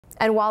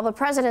And while the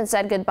president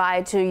said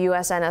goodbye to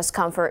USNS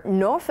Comfort,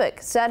 Norfolk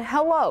said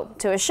hello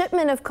to a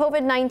shipment of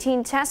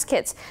COVID-19 test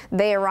kits.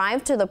 They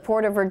arrived to the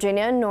Port of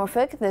Virginia in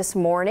Norfolk this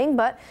morning,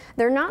 but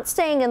they're not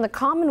staying in the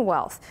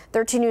Commonwealth.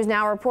 13 News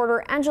Now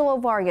reporter Angelo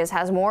Vargas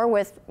has more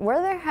with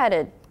where they're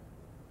headed.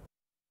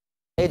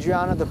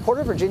 Adriana, the Port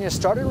of Virginia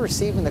started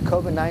receiving the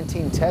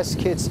COVID-19 test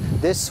kits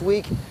this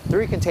week.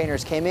 3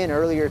 containers came in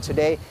earlier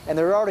today, and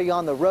they're already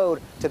on the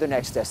road to their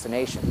next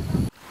destination.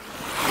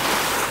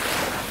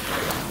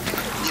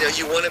 You know,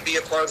 you want to be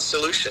a part of the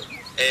solution,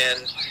 and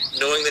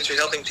knowing that you're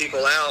helping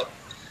people out,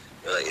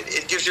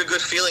 it gives you a good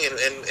feeling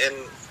and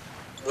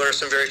what are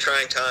some very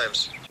trying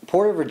times.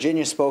 Port of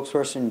Virginia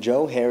spokesperson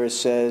Joe Harris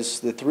says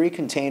the 3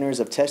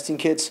 containers of testing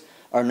kits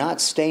are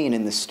not staying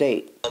in the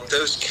state.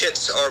 Those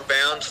kits are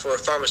bound for a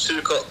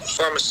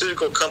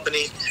pharmaceutical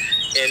company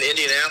in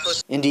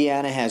Indianapolis.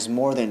 Indiana has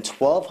more than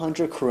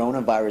 1,200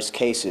 coronavirus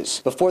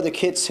cases. Before the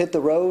kits hit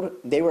the road,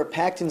 they were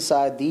packed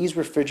inside these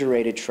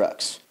refrigerated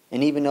trucks.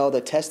 And even though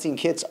the testing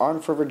kits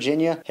aren't for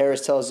Virginia,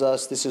 Harris tells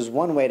us this is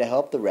one way to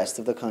help the rest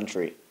of the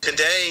country.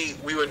 Today,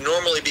 we would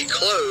normally be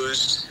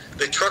closed.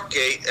 The truck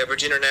gate at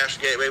Virginia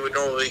International Gateway would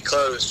normally be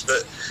closed,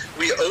 but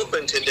we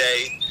opened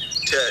today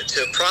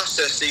to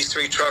process these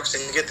 3 trucks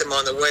and get them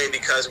on the way,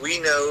 because we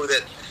know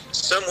that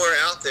somewhere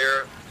out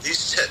there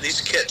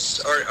these kits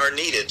are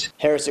needed.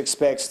 Harris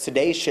expects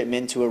today's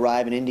shipment to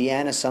arrive in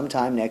Indiana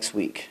sometime next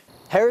week.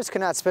 Harris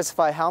cannot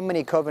specify how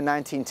many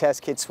COVID-19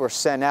 test kits were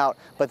sent out,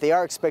 but they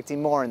are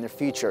expecting more in the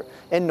future.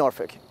 In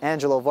Norfolk,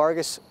 Angelo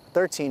Vargas,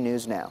 13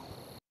 News Now.